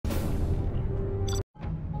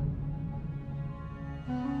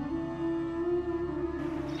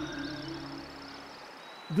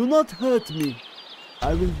Do not hurt me.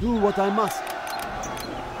 I will do what I must.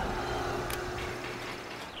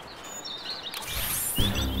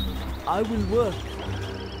 I will work.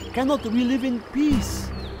 Cannot we live in peace?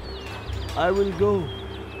 I will go.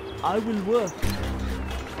 I will work.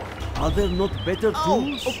 Are there not better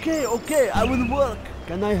tools? Okay, okay, I will work.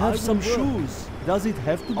 Can I have some shoes? Does it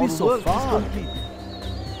have to be so far?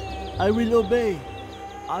 I will obey.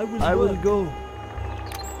 I will go.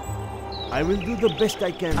 I will do the best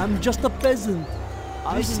I can. I'm just a peasant.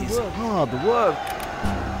 This is hard work.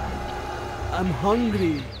 I'm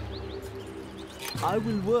hungry. I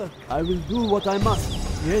will work. I will do what I must.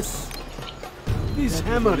 Yes. This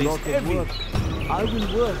hammer is heavy. I will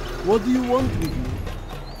work. What do you want with me?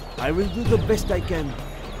 I will do the best I can.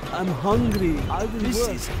 I'm hungry. I will work. This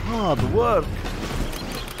is hard work.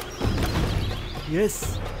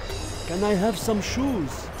 Yes. Can I have some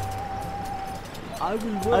shoes? I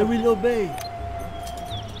will work. I will obey.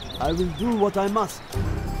 I will do what I must.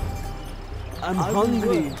 I'm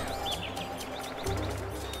hungry.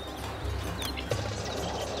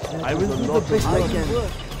 I will do the best I can.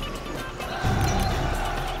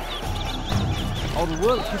 Our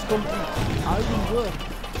work is complete. I will work.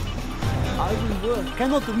 I will work.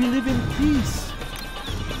 Cannot we live in peace?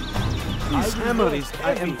 This hammer is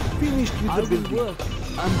heavy. I am finished with the building.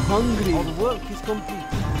 I'm hungry. Our work is complete.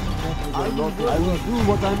 I will do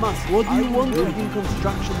what I must. What do you want? Building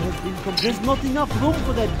construction has been completed. There's not enough room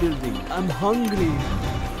for that building. I'm hungry.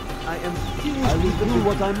 I am finished. I will do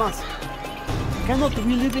what I must. Cannot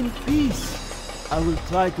we live in peace? I will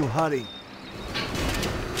try to hurry.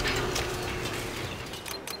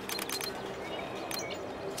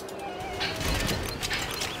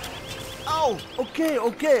 Ow! Okay,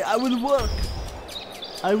 okay, I will work.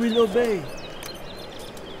 I will obey.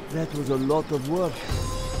 That was a lot of work.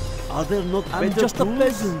 Are there not better I'm just tools? A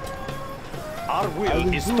peasant. Our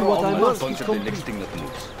will is strong. What I must. The next thing that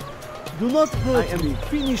moves. Do not hurt me. I am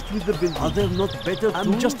finished with the building. Are there not better tools?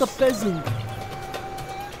 I'm just a peasant.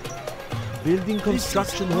 Building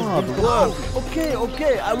construction has been completed. Okay,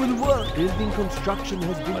 okay, I will work. Building construction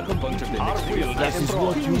has been completed. That is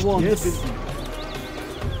what you want. Yes.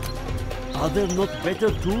 Are there not better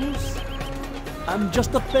tools? I'm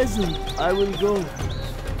just a peasant. I will go.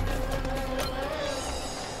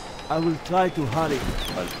 I will try to hurry.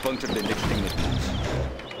 I'll puncture the next thing that moves.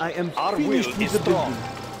 I am our finished will with is the strong.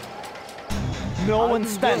 building. No one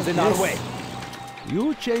stands in our way.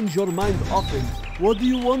 You change your mind often. What do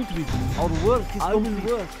you want with me? Our work is complete. I will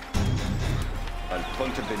work. I'll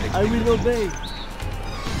puncture the next I will obey.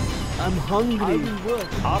 I'm hungry. I will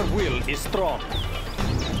work. Our will is strong.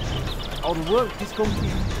 Our work is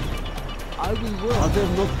complete. I will work. Are there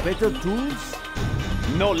not better tools?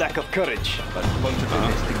 No lack of courage. I'll puncture the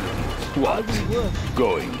next thing that moves. What? I will work.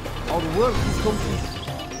 Going. Our work is complete.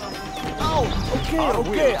 Ow! Okay, Our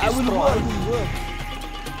okay, I will strong. work. I will work.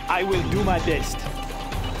 I will do my best.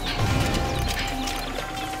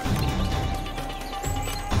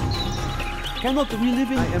 Cannot we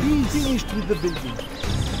live in peace? I am finished with the building.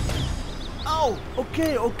 Ow!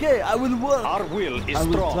 Okay, okay, I will work. Our will is I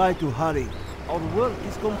will strong. try to hurry. Our work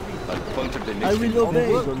is complete. I'll puncture the next I thing. will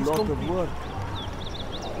obey. It's a lot of work.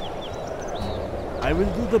 I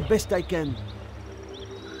will do the best I can.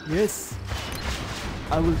 Yes.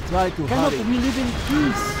 I will try to hurry. Cannot we live in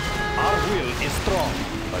peace? Our will is strong.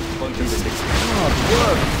 I'll puncture the next thing. Hard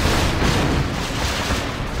work.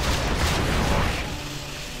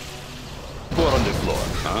 Four on the floor,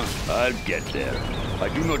 huh? I'll get there. I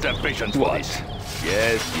do not have patience for this.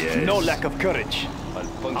 Yes, yes. No lack of courage. I'll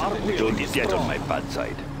puncture the don't get on my bad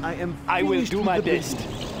side. I will do my best.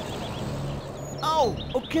 Ow!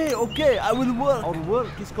 Okay, okay, I will work. Our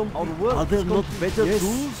work is complete. Our work Are there not better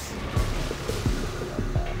tools?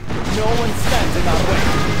 No one stands in our way.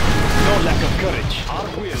 No lack of courage. Our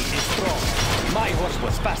will is strong. My horse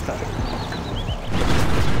was faster.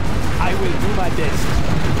 I will do my best.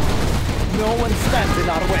 No one stands in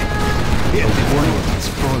our way. Yes,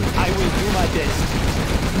 I will do my best.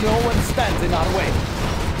 No one stands in our way.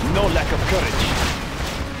 No lack of courage.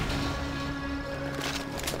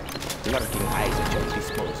 Lurking eyes at your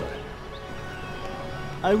disposal.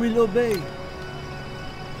 I will obey.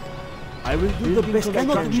 I will do the best I can.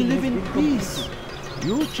 Cannot we live in peace?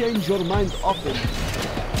 You change your mind often.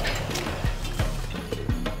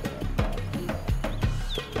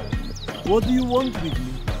 What do you want with me?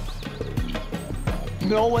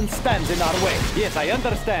 No one stands in our way. Yes, I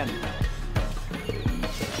understand.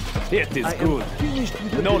 It is good.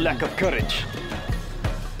 No lack of courage.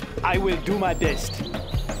 I will do my best.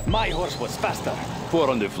 My horse was faster. Four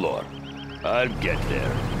on the floor. I'll get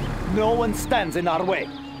there. No one stands in our way.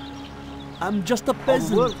 I'm just a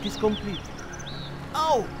peasant. Our work is complete.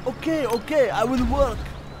 Oh, okay, I will work.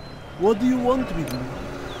 What do you want with me?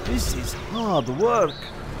 This is hard work.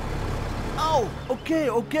 Oh,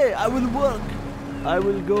 okay, I will work. I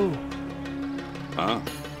will go. Huh?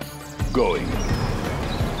 Going.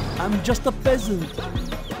 I'm just a peasant.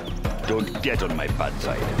 Don't get on my bad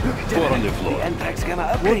side. Pour on the floor. The Anthrax Gamma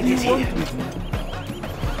What upgrade do is you want here. with me?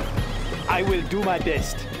 I will do my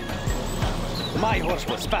best. My horse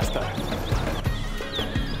was faster.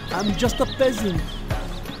 I'm just a peasant.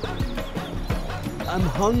 I'm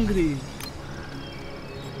hungry.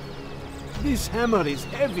 This hammer is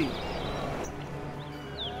heavy.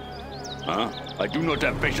 Huh? I do not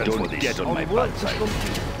have patience for this. Don't get on my Our work bad is side.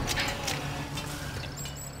 complete.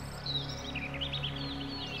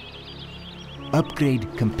 Upgrade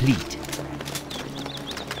complete.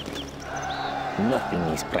 Nothing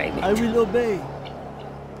is private. I will obey.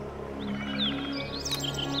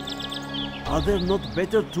 Are there not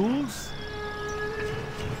better tools?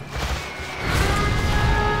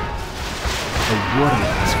 A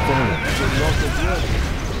warrior has fallen.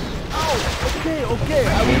 Oh, okay,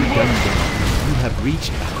 I Well will done, work. General. You have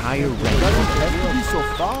reached a higher rank. Doesn't have to be so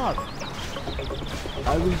far.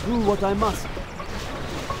 I will do what I must.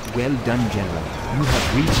 Well done, General. You have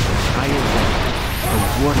reached a higher rank. A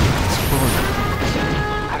warrior has fallen.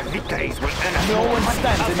 Our victories will earn us no one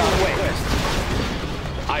stands in our way.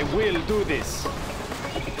 I will do this.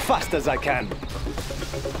 Fast as I can.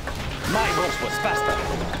 My horse was faster.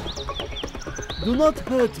 Do not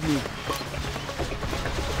hurt me.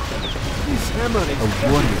 This hammer is A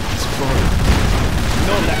warrior has fallen.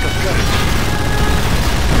 No lack of courage.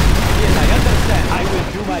 Yes, I understand. I will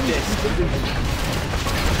do my best.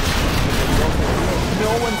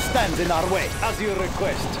 No one stands in our way, as you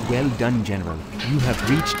request. Well done, General. You have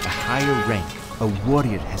reached a higher rank. A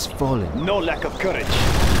warrior has fallen. No lack of courage.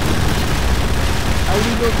 I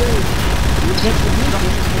will obey. You get the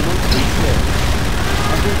instructions and not take care.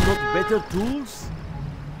 Are there not better tools?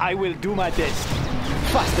 I will do my best.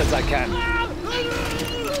 Fast as I can.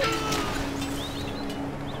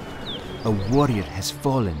 A warrior has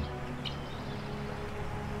fallen.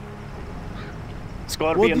 What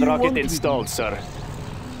Scorpion do you rocket want with installed, me? sir.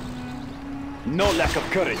 No lack of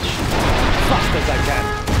courage. Fast as I can.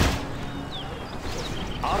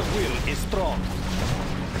 Our will is strong.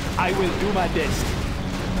 I will do my best.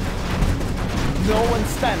 No one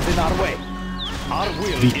stands in our way. Our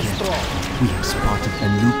will Be is careful. strong. We have spotted a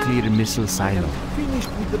nuclear missile silo. Finished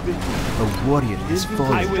with the building. A warrior has Building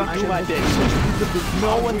fallen. I will do my best. With the building.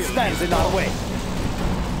 No one stands in our way.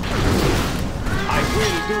 I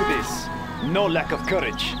will do this. No lack of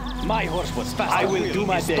courage. My horse was fast. I will do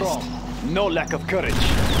my best. No lack of courage.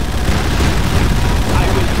 I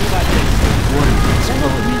will do my best. Warrior has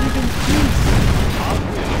Cannot fallen. we live in peace?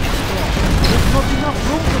 There's not enough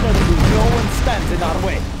room for that building. No one stands in our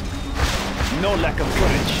way. No lack of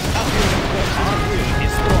courage. Our will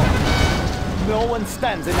is strong. No one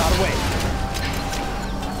stands in our way.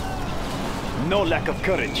 No lack of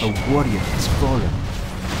courage. A warrior has fallen.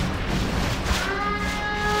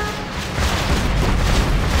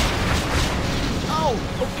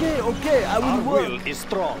 Okay, I Our will work. will is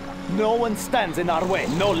strong. No one stands in our way.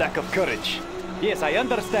 No lack of courage. Yes, I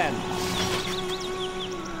understand.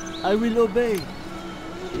 I will obey.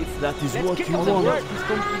 If that is Let's what get you on the want. work.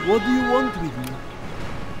 What do you want with me?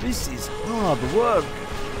 This is hard work.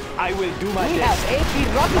 I will do my We best. have AP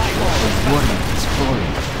rocket Warrior has fallen.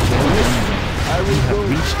 Well done, General. I You will have go.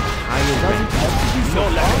 reached a higher rank. Doesn't have to be so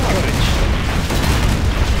No lack of far. courage.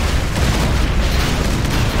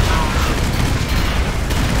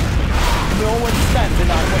 No one stands in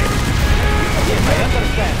our way. Yes, I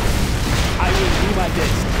understand. I will do my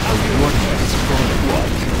best. Warrior has fallen.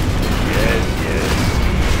 What? Yes.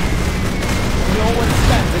 No one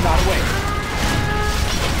stands in our way.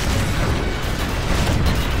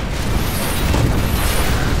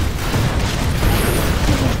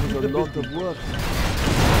 It was a lot of work.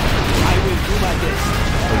 I will do my best.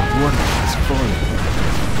 A warrior has fallen.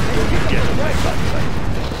 Get on my bad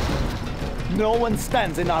side. No one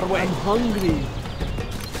stands in our way. I'm hungry.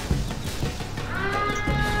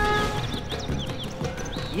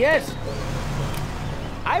 Yes.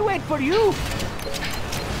 I wait for you.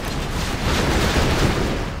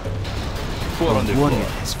 Pour on the A warrior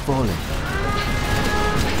floor. has fallen.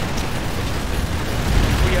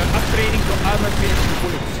 We are upgrading to armor-piercing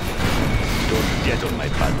bullets. Don't get on my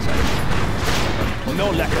bad side. No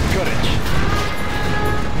lack of courage.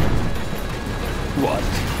 What?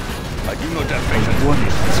 I do not have patience.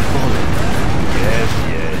 Warrior has fallen.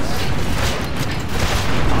 Yes.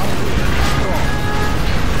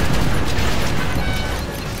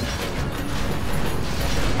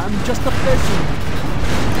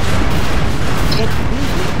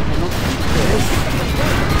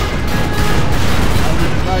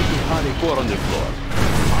 on the floor.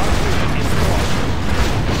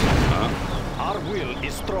 Our will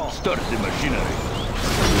is strong. Start the machinery.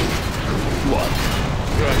 What?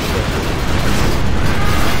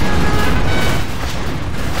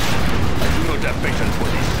 I do not have patience for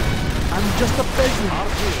this. I'm just a peasant. Our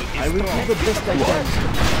will is I will strong. do the best I can.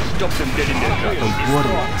 Stop them dead in their Our tracks. will A is warrior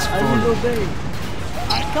strong. has I will fallen. obey.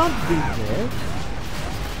 I can't be there.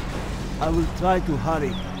 I will try to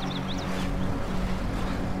hurry.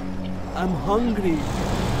 I'm hungry.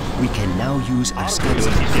 We can now use our scouts.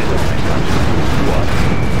 What?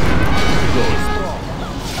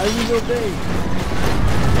 I will obey.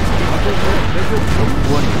 A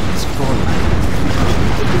warrior has fallen.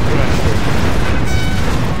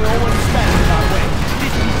 No one stands in our way.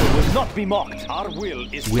 These people will not be mocked. Our will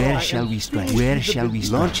is strong. Where shall we strike? Where shall we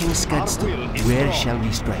strike? Launching Scudstone. Where shall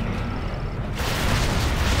we strike?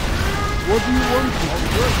 What do you want me to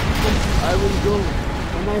do? I will go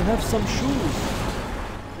when I have some shoes.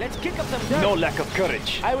 Let's kick up some dirt. No lack of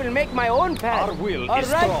courage. I will make my own path. Our will All is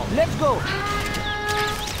right, strong. let's go.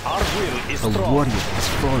 Our will is A strong. warrior has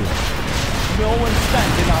fallen. No one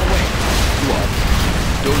stands in our way. What?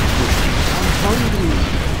 Don't push me. I'm hungry.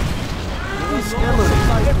 These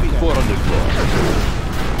hammers. Four on the floor.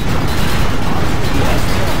 What?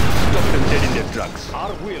 Stop them dead in their tracks.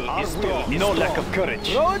 Our will is strong. No lack of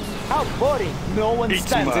courage. Roads? How boring. No one It's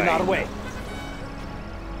stands in our mine. way.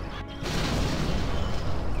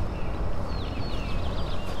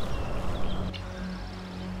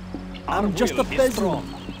 I'm just a will is peasant.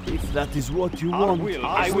 strong. If that is what you Our want. will,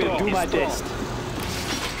 I will do my best.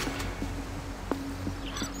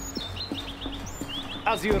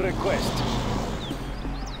 As you request.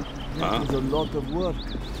 That is a lot of work.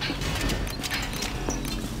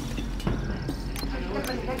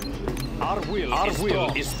 Our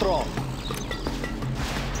will is strong.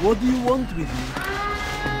 What do you want with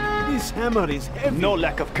me? This hammer is heavy. No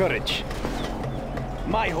lack of courage.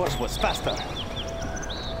 My horse was faster.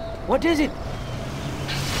 What is it?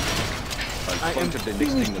 I am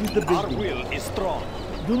finished with the Our building. will is strong.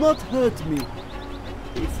 Do not hurt me.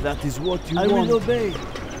 If that is what you I want. will obey.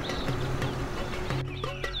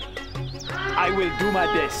 I will do my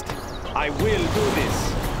best. I will do this.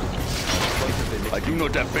 I do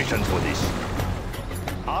not have patience for this.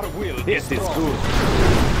 Our will This is strong. good.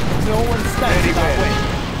 No one stands in our way.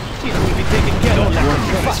 It will be taken care of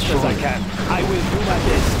as fast as I can. I will do my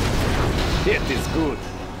best. It is good.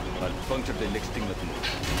 I'll puncture the next thing that moves.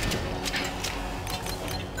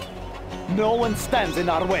 No one stands in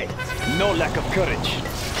our way. No lack of courage.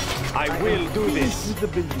 I will do Finish this. with the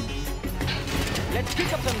building. Let's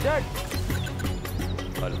kick up some dirt.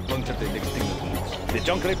 I'll puncture the next thing that moves. The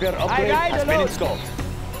junk repair upgrade ride has been alone. installed.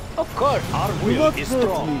 Of course. Our Do will not is hurt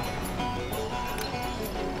strong. me.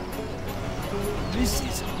 This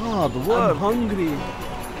is hard work. I'm hungry.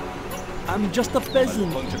 I'm just a I'll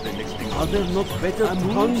peasant. puncture the next thing Are that there not better I'm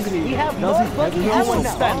tools? hungry. We have Does more it work have we no have No one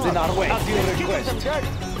now. stands in our way. As you Let's kick up some request. dirt.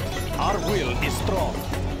 Our will is strong.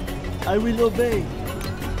 I will obey.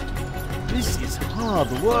 This is hard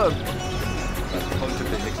work. I'll puncture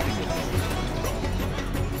the next thing that moves.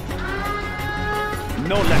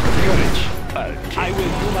 No lack of courage. I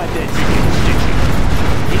will do my best.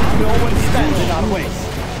 If no one stands in our way,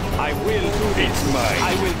 I will do this. It's mine.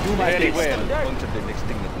 I will do my Very best. well. I'll puncture the next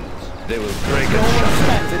thing that moves. They will break No and one shatter.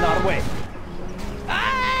 stands in our way.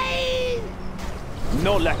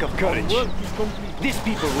 No lack of courage. Work is complete. These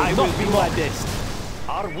people will not be my best.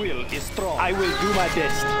 Our will is strong. I will do my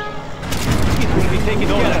best. It will be taken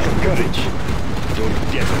care of. No lack of courage. Don't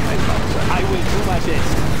get on my backside. I will do my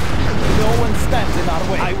best. No one stands in our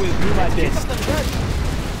way. I will do my Kick up best. some dirt.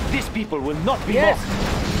 These people will not be Yes. mocked.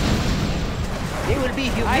 They will be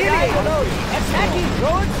humiliated. Attacking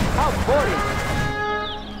roads? How boring.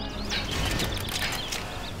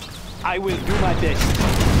 I will do my best.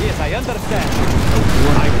 Yes, I understand. A I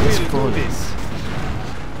warrior has will do fallen. this.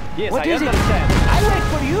 Yes, What I is it? understand. I wait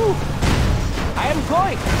for you. I am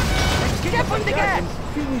going. Let's kick up on the gas.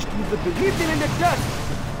 Finished with the building. Leave them in the dust.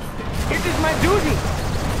 It is my duty.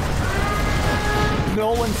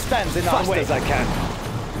 No one stands in our Fast way. as I can.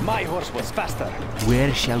 My horse was faster.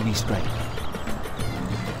 Where shall we strike?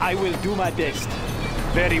 I will do my best.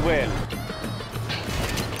 Very well.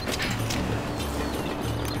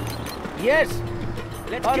 Yes.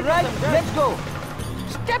 All right, let's go.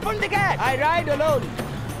 Step on the gas. I ride alone.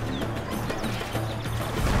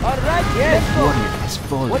 All right, yes. Let's go. Warrior has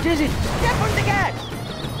fallen. What is it? Step on the gas.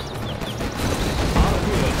 Our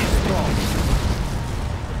will is strong.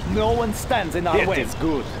 No one stands in our It way. is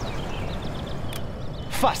good.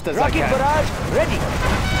 Fast as Rocket I can. barrage ready.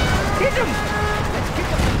 Hit him. Let's kick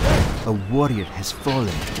up the dirt. A warrior has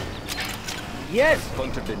fallen. Yes.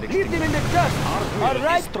 Puncture the next Leave thing. them in the dust. All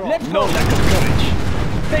right, let's No go. lack of courage.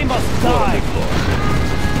 They must Four on die. the floor.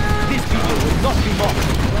 These people will not be mocked.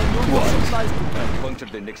 What? Puncture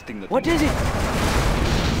the next thing that What is it?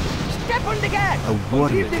 Step on the gas. A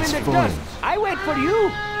warrior Leave them in is the fallen. dust. I wait for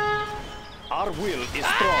you. Our will is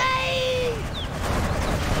strong.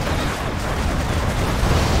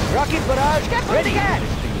 Rocket barrage. Step on the gas.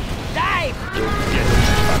 Dive.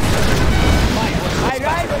 I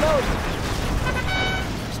ride alone.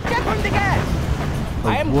 Step on the gas.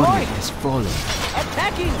 I A am warrior going. has fallen.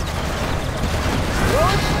 Attacking.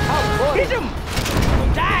 Rhodes, how boring. Hit him.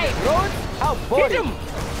 Die. Rhodes, how boring. Hit him.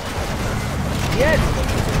 Yes.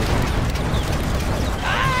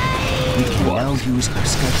 We can now use our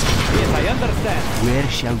Scudstone. Yes, I understand. Where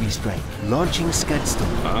shall we strike? Launching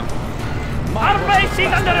Scudstone. Our base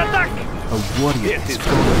is under attack. A warrior has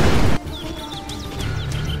fallen.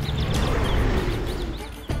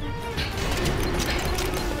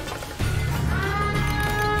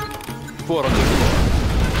 Four on the floor.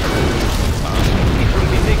 It will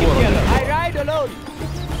be taken care of. I ride alone.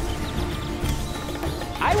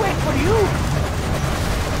 I wait for you.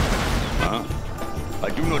 I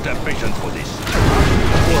do not have patience for this.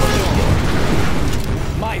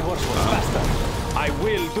 My horse was faster. I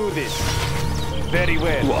will do this. Very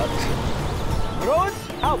well. What? Rhodes,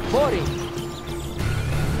 how boring.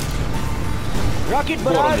 Rocket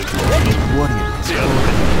Four on barrage, the floor. ready. Warrior has See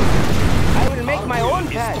fallen. I will make my own is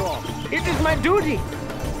path. strong. It is my duty.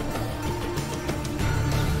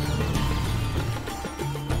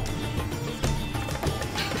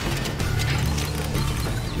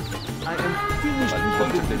 I am finished I'll with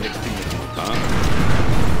puncture the the next thing that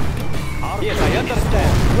Yes, I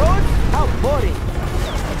understand. Rhodes, how boring.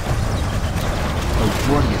 A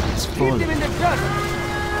warrior has Leave them fallen. in the dust.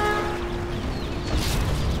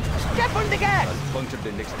 Step on the gas. I'll puncture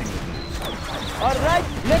the next thing that All right,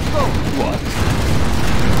 let's go. What?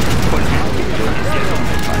 Puncture the don't get on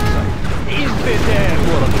my bad side. Is there?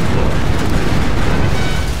 Four on the floor.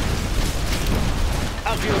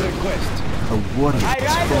 At your request. A warrior I has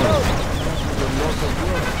ride fallen. alone.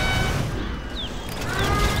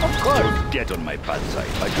 Of course. Don't get on my bad side.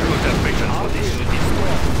 I do not have patience for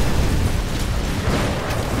this.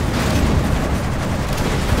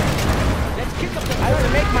 Let's kick up the I will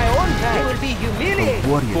make my own path. They will be A humiliated.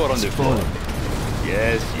 warrior Four on has the floor. fallen.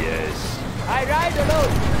 Yes, yes. I ride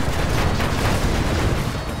alone.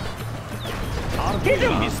 Our Hit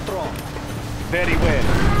will him. is strong. Very well.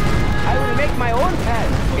 I will make my own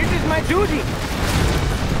path. It is my duty.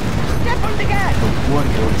 Step on the gas. A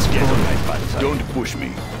warrior has Get on fallen. my bad side. Don't push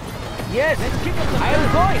me. Yes, I am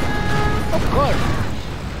going. Of course.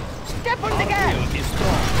 Step on the gas. Will is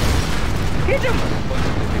strong. Hit him. Four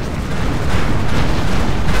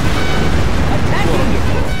Attack on him. the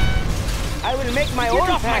floor. I will make my own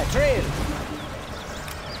path. Trail.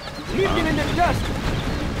 Leave them in the dust.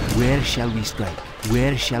 Where shall we strike?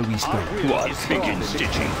 Where shall we strike? What? Begin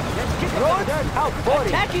stitching. Rhodes, how boring.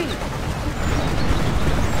 Attacking.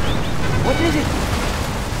 What is it?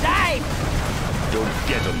 Dive. Don't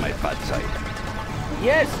get on my bad side.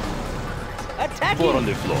 Yes. Attacking. Four on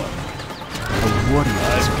the floor. A warrior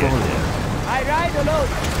has I'll get fallen. there. I ride alone.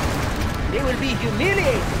 They will be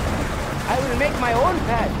humiliated. I will make my own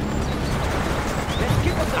path. Let's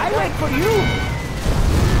kick up the I wait for you.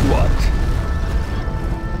 What?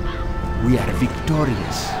 We are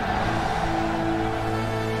victorious.